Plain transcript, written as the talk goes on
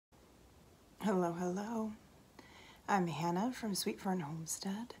Hello, hello. I'm Hannah from Sweet Fern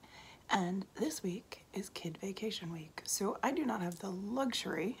Homestead, and this week is Kid Vacation Week, so I do not have the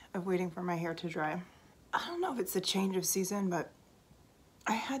luxury of waiting for my hair to dry. I don't know if it's the change of season, but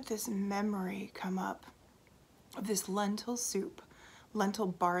I had this memory come up of this lentil soup, lentil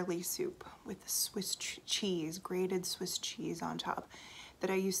barley soup with Swiss cheese, grated Swiss cheese on top, that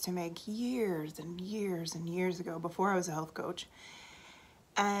I used to make years and years and years ago before I was a health coach.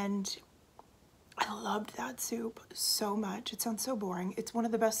 And I loved that soup so much. It sounds so boring. It's one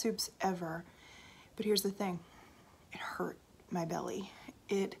of the best soups ever. But here's the thing. It hurt my belly.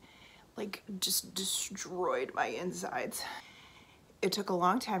 It just destroyed my insides. It took a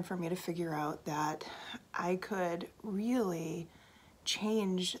long time for me to figure out that I could really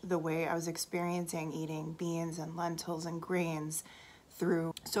change the way I was experiencing eating beans and lentils and grains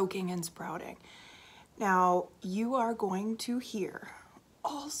through soaking and sprouting. Now, you are going to hear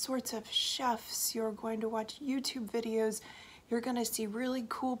all sorts of chefs. You're going to watch YouTube videos. You're going to see really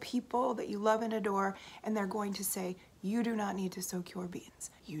cool people that you love and adore, and they're going to say, you do not need to soak your beans.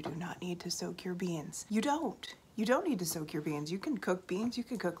 You do not need to soak your beans. You don't. You don't need to soak your beans. You can cook beans, you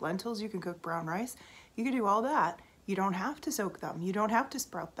can cook lentils, you can cook brown rice. You can do all that. You don't have to soak them. You don't have to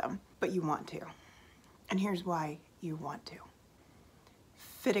sprout them, but you want to. And here's why you want to.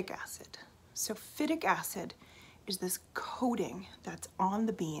 Phytic acid. So phytic acid is this coating that's on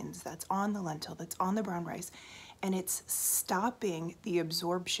the beans, that's on the lentil, that's on the brown rice, and it's stopping the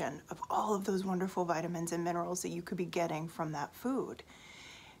absorption of all of those wonderful vitamins and minerals that you could be getting from that food.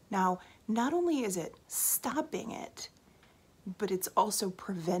 Now, not only is it stopping it, but it's also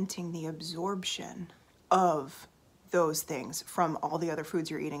preventing the absorption of those things from all the other foods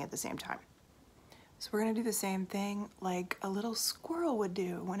you're eating at the same time. So we're gonna do the same thing like a little squirrel would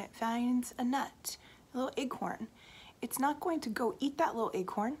do when it finds a nut, a little acorn. It's not going to go eat that little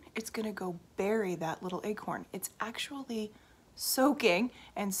acorn, it's gonna go bury that little acorn. It's actually soaking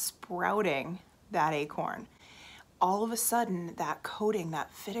and sprouting that acorn. All of a sudden, that coating, that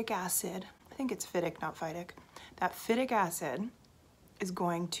phytic acid, I think it's phytic, not phytic, that phytic acid is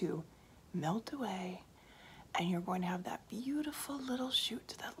going to melt away, and you're going to have that beautiful little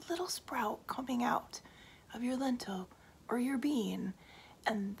shoot, that little sprout coming out of your lentil or your bean,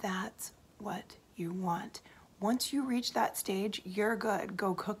 and that's what you want. Once you reach that stage, you're good.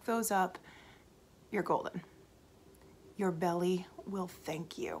 Go cook those up. You're golden. Your belly will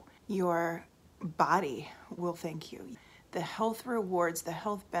thank you. Your body will thank you. The health rewards, the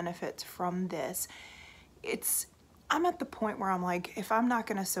health benefits from this, I'm at the point where I'm like, if I'm not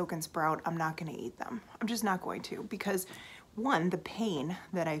gonna soak and sprout, I'm not gonna eat them. I'm just not going to, because one, the pain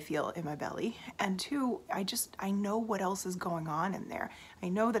that I feel in my belly, and two, I know what else is going on in there. I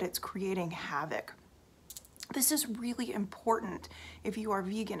know that it's creating havoc. This is really important. If you are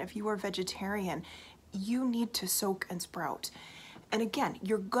vegan, if you are vegetarian, you need to soak and sprout. And again,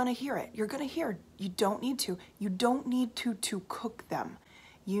 you're gonna hear it. You're gonna hear, you don't need to. You don't need to cook them.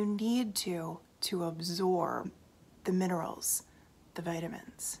 You need to absorb the minerals, the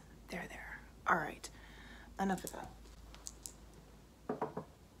vitamins. They're there. All right, enough of that.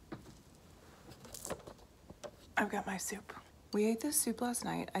 I've got my soup. We ate this soup last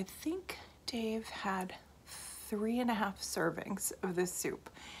night. I think Dave had 3.5 servings of this soup.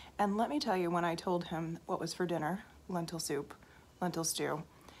 And let me tell you, when I told him what was for dinner, lentil soup, lentil stew,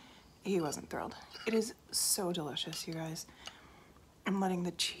 he wasn't thrilled. It is so delicious, you guys. I'm letting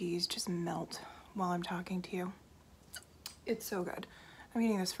the cheese just melt while I'm talking to you. It's so good. I'm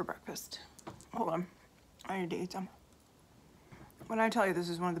eating this for breakfast. Hold on, I need to eat some. When I tell you this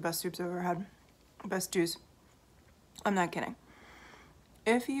is one of the best soups I've ever had, best stews, I'm not kidding.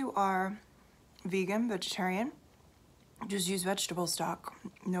 If you are vegan, vegetarian, just use vegetable stock,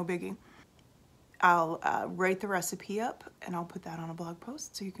 no biggie. I'll write the recipe up and I'll put that on a blog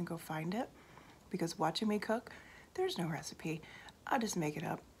post so you can go find it, because watching me cook, there's no recipe. I just make it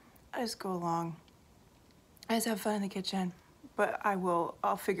up. I just go along. I just have fun in the kitchen, but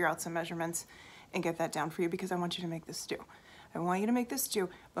I'll figure out some measurements and get that down for you, because I want you to make this stew. I want you to make this stew,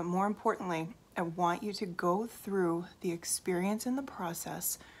 but more importantly, I want you to go through the experience and the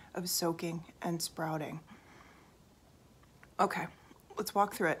process of soaking and sprouting. Okay, let's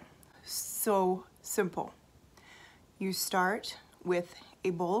walk through it. So simple. You start with a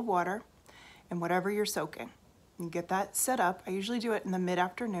bowl of water and whatever you're soaking. You get that set up. I usually do it in the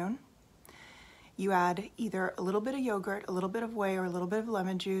mid-afternoon. You add either a little bit of yogurt, a little bit of whey, or a little bit of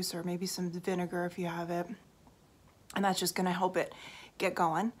lemon juice, or maybe some vinegar if you have it. And that's just gonna help it get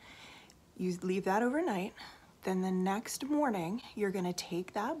going. You leave that overnight. Then the next morning, you're gonna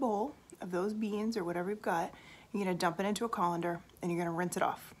take that bowl of those beans or whatever you've got, you're gonna dump it into a colander and you're gonna rinse it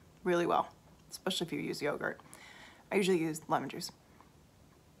off really well. especially if you use yogurt. I usually use lemon juice.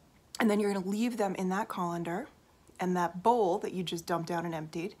 And then you're gonna leave them in that colander, and that bowl that you just dumped out and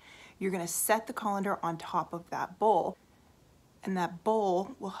emptied, you're gonna set the colander on top of that bowl, and that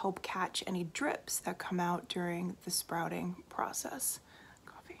bowl will help catch any drips that come out during the sprouting process.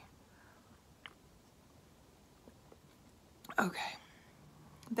 Coffee. Okay,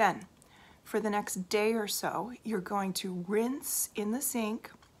 then for the next day or so, you're going to rinse in the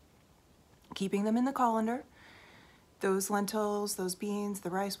sink, keeping them in the colander, those lentils, those beans, the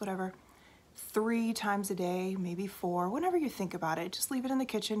rice, whatever, 3 times a day, maybe 4, whenever you think about it. Just leave it in the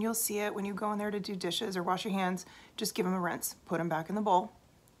kitchen. You'll see it when you go in there to do dishes or wash your hands. Just give them a rinse. Put them back in the bowl,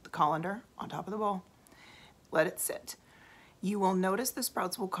 the colander on top of the bowl. Let it sit. You will notice the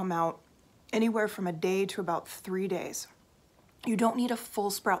sprouts will come out anywhere from a day to about 3 days. You don't need a full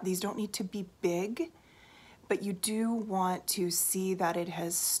sprout. These don't need to be big, but you do want to see that it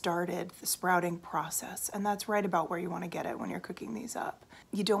has started the sprouting process, and that's right about where you want to get it when you're cooking these up.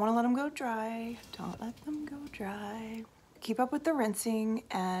 You don't want to let them go dry. Don't let them go dry. Keep up with the rinsing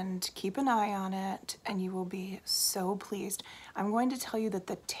and keep an eye on it, and you will be so pleased. I'm going to tell you that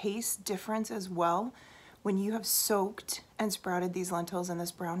the taste difference as well, when you have soaked and sprouted these lentils in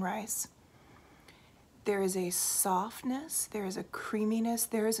this brown rice, there is a softness, there is a creaminess,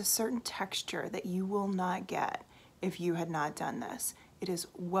 there is a certain texture that you will not get if you had not done this. It is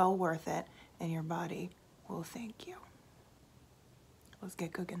well worth it, and your body will thank you. Let's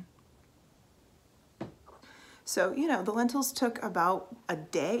get cooking. So, you know, the lentils took about a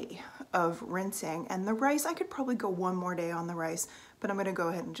day of rinsing, and the rice, I could probably go 1 more day on the rice, but I'm gonna go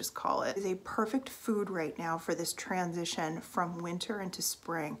ahead and just call it. It is a perfect food right now for this transition from winter into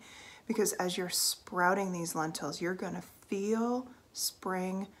spring, because as you're sprouting these lentils, you're gonna feel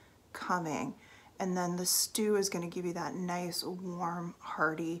spring coming, and then the stew is gonna give you that nice, warm,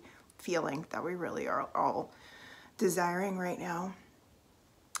 hearty feeling that we really are all desiring right now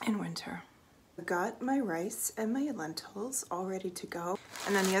in winter. I've got my rice and my lentils all ready to go.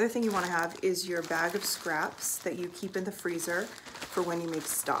 And then the other thing you want to have is your bag of scraps that you keep in the freezer for when you make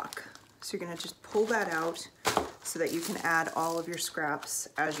stock. So you're going to just pull that out so that you can add all of your scraps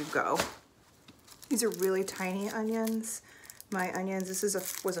as you go. These are really tiny onions. My onions, this is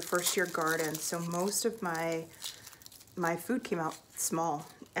was a first-year garden, so most of my food came out small,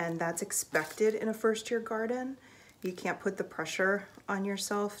 and that's expected in a first-year garden. You can't put the pressure on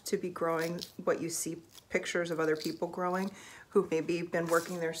yourself to be growing what you see pictures of other people growing who've maybe been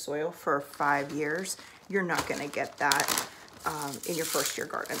working their soil for 5 years. You're not gonna get that in your first year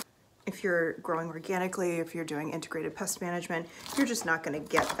garden. If you're growing organically, if you're doing integrated pest management, you're just not gonna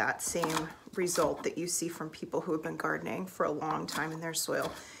get that same result that you see from people who have been gardening for a long time in their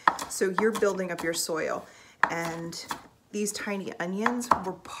soil. So you're building up your soil, and these tiny onions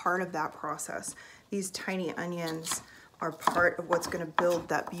were part of that process. These tiny onions are part of what's going to build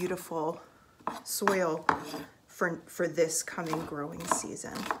that beautiful soil for this coming growing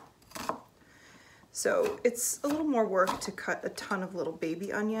season. So it's a little more work to cut a ton of little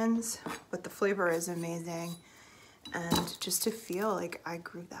baby onions, but the flavor is amazing. And just to feel like I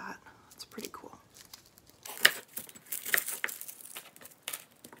grew that, it's pretty cool.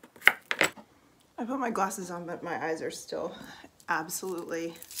 I put my glasses on, but my eyes are still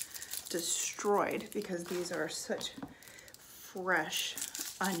absolutely destroyed because these are such fresh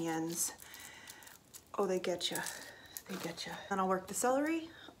onions. Oh, they get you. They get you. Then I'll work the celery,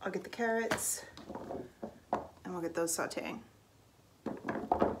 I'll get the carrots, and we'll get those sauteing.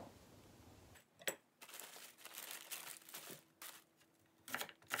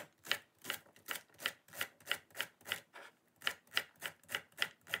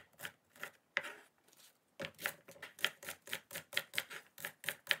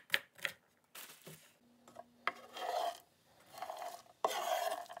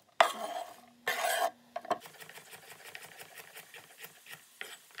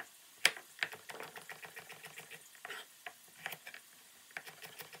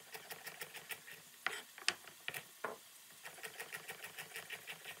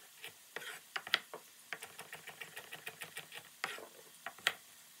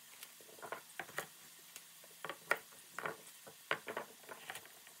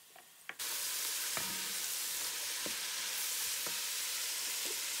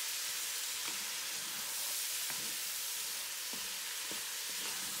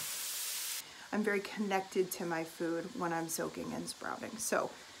 I'm very connected to my food when I'm soaking and sprouting.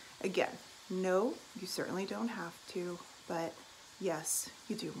 So again, no, you certainly don't have to, but yes,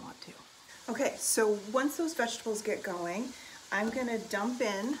 you do want to. Okay, so once those vegetables get going, I'm gonna dump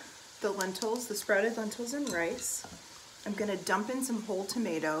in the lentils, the sprouted lentils and rice. I'm gonna dump in some whole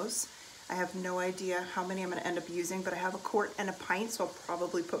tomatoes. I have no idea how many I'm gonna end up using, but I have a quart and a pint, so I'll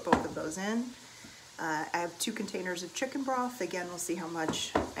probably put both of those in. I have 2 containers of chicken broth. Again, we'll see how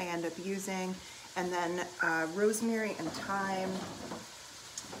much I end up using. And then rosemary and thyme.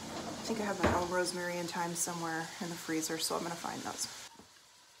 I think I have my own rosemary and thyme somewhere in the freezer, so I'm gonna find those.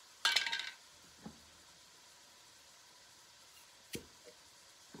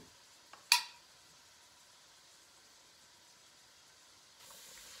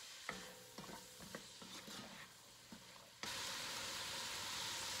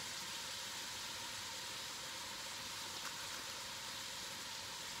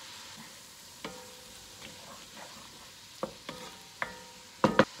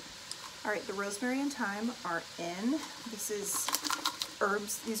 All right, the rosemary and thyme are in. This is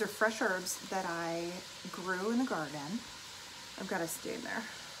herbs. These are fresh herbs that I grew in the garden. I've got a stain there,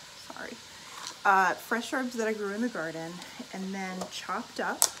 sorry. Fresh herbs that I grew in the garden and then chopped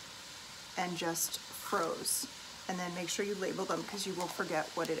up and just froze. And then make sure you label them because you will forget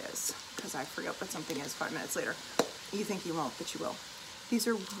what it is, because I forget what something is 5 minutes later. You think you won't, but you will. These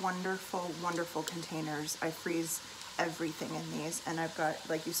are wonderful, wonderful containers. I freeze everything in these, and I've got,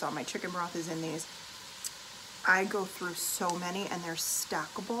 like you saw, my chicken broth is in these. I go through so many, and they're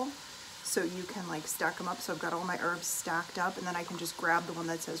stackable, so you can like stack them up. So I've got all my herbs stacked up, and then I can just grab the one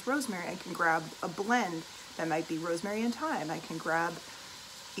that says rosemary. I can grab a blend that might be rosemary and thyme. I can grab,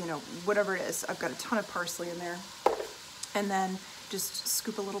 you know, whatever it is. I've got a ton of parsley in there, and then just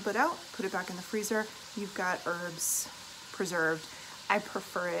scoop a little bit out, put it back in the freezer. You've got herbs preserved. I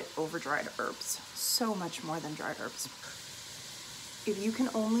prefer it over dried herbs, so much more than dried herbs. If you can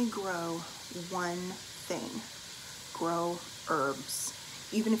only grow one thing, grow herbs.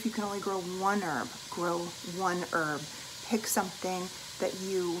 Even if you can only grow one herb, grow one herb. Pick something that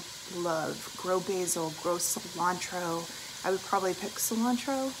you love. Grow basil, grow cilantro. I would probably pick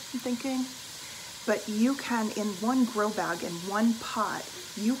cilantro, I'm thinking. But you can, in one grow bag, in one pot,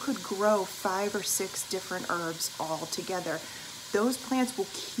 you could grow 5 or 6 different herbs all together. Those plants will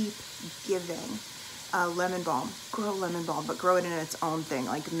keep giving. Lemon balm, grow lemon balm, but grow it in its own thing,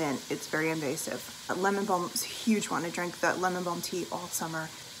 like mint. It's very invasive. Lemon balm is a huge one. I drank that lemon balm tea all summer.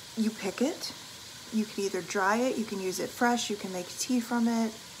 You pick it. You can either dry it, you can use it fresh, you can make tea from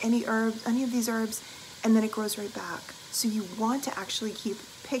it, any herbs, any of these herbs, and then it grows right back. So you want to actually keep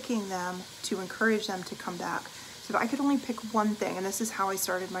picking them to encourage them to come back. So if I could only pick one thing, and this is how I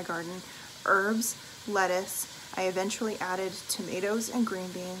started my garden, herbs, lettuce, I eventually added tomatoes and green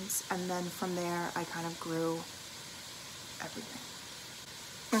beans, and then from there I kind of grew everything.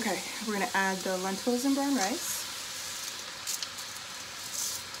 Okay, we're gonna add the lentils and brown rice.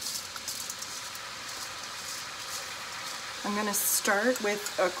 I'm gonna start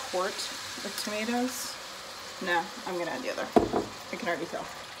with a quart of tomatoes. No, I'm gonna add the other. I can already tell.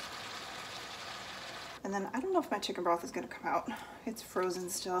 And then I don't know if my chicken broth is gonna come out. It's frozen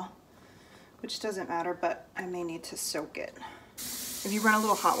still, which doesn't matter, but I may need to soak it. If you run a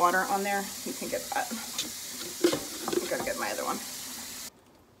little hot water on there, you can get that. I gotta get my other one.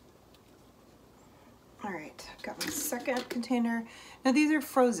 All right, I've got my second container. Now these are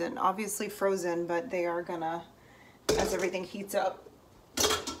frozen, obviously frozen, but they are gonna, as everything heats up,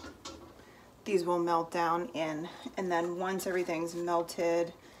 these will melt down in. And then once everything's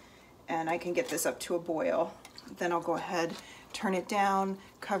melted and I can get this up to a boil, then I'll go ahead, turn it down,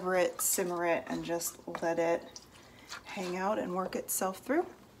 cover it, simmer it, and just let it hang out and work itself through.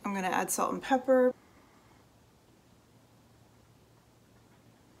 I'm gonna add salt and pepper.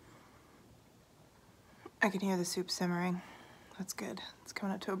 I can hear the soup simmering. That's good. It's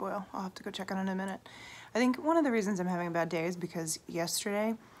coming up to a boil. I'll have to go check on it in a minute. I think one of the reasons I'm having a bad day is because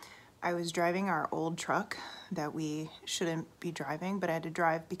yesterday I was driving our old truck that we shouldn't be driving, but I had to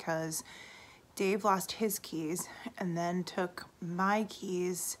drive because Dave lost his keys and then took my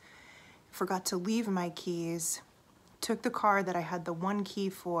keys, forgot to leave my keys, took the car that I had the one key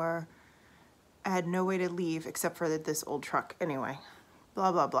for. I had no way to leave except for this old truck. Anyway,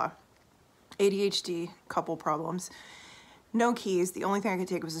 blah, blah, blah. ADHD, couple problems. No keys. The only thing I could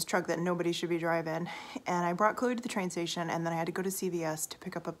take was this truck that nobody should be driving. And I brought Chloe to the train station, and then I had to go to CVS to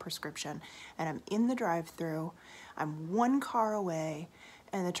pick up a prescription. And I'm in the drive-thru. I'm one car away,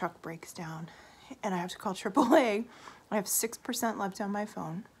 and the truck breaks down. And I have to call AAA. I have 6% left on my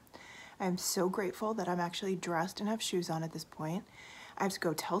phone. I'm so grateful that I'm actually dressed and have shoes on at this point. I have to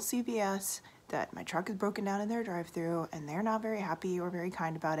go tell CVS that my truck is broken down in their drive-thru, and they're not very happy or very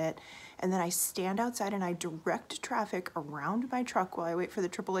kind about it. And then I stand outside and I direct traffic around my truck while I wait for the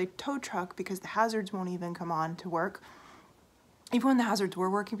AAA tow truck because the hazards won't even come on to work. Even when the hazards were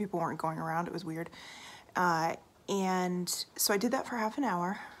working, people weren't going around. It was weird. And so I did that for half an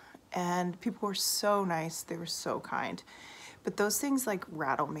hour, and people were so nice. They were so kind. But those things like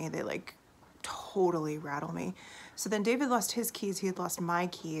rattle me. They like totally rattle me. So then David lost his keys, he had lost my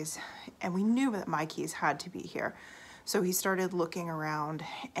keys, and we knew that my keys had to be here. So he started looking around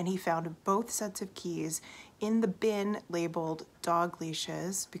and he found both sets of keys in the bin labeled dog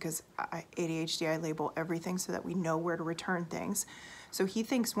leashes, because ADHD, I label everything so that we know where to return things. So he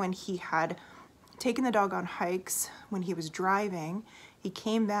thinks when he had taken the dog on hikes, when he was driving, he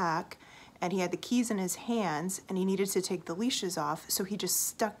came back and he had the keys in his hands and he needed to take the leashes off, so he just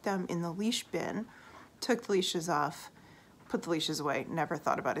stuck them in the leash bin, took the leashes off, put the leashes away, never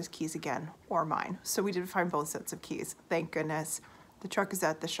thought about his keys again, or mine. So we did find both sets of keys, thank goodness. The truck is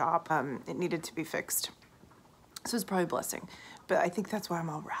at the shop. It needed to be fixed. So it's probably a blessing. But I think that's why I'm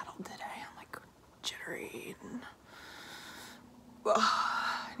all rattled today. I'm like jittery and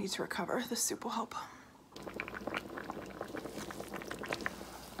I need to recover. This soup will help.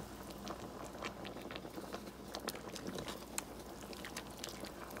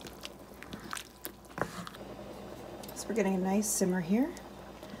 So we're getting a nice simmer here.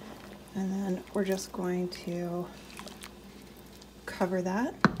 And then we're just going to cover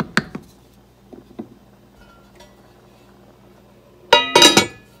that.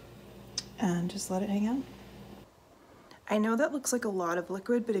 And just let it hang out. I know that looks like a lot of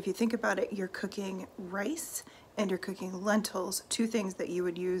liquid, but if you think about it, you're cooking rice and you're cooking lentils, two things that you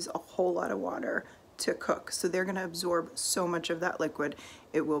would use a whole lot of water to cook. So they're gonna absorb so much of that liquid,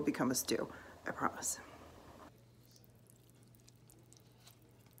 it will become a stew, I promise.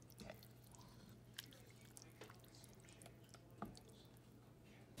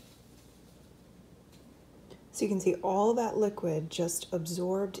 So you can see all that liquid just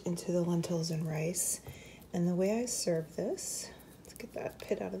absorbed into the lentils and rice. And the way I serve this, let's get that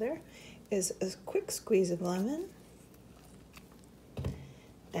pit out of there, is a quick squeeze of lemon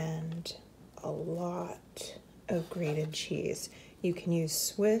and a lot of grated cheese. You can use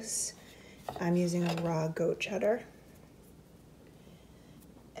Swiss. I'm using a raw goat cheddar.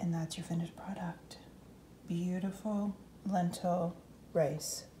 And that's your finished product. Beautiful lentil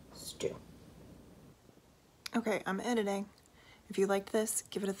rice stew. Okay, I'm editing. If you liked this,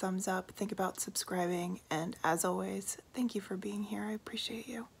 give it a thumbs up. Think about subscribing. And as always, thank you for being here. I appreciate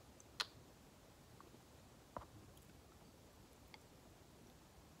you.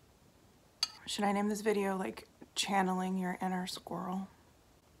 Should I name this video like channeling your inner squirrel?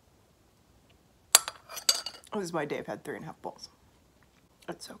 This is why Dave had 3.5 bowls.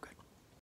 It's so good.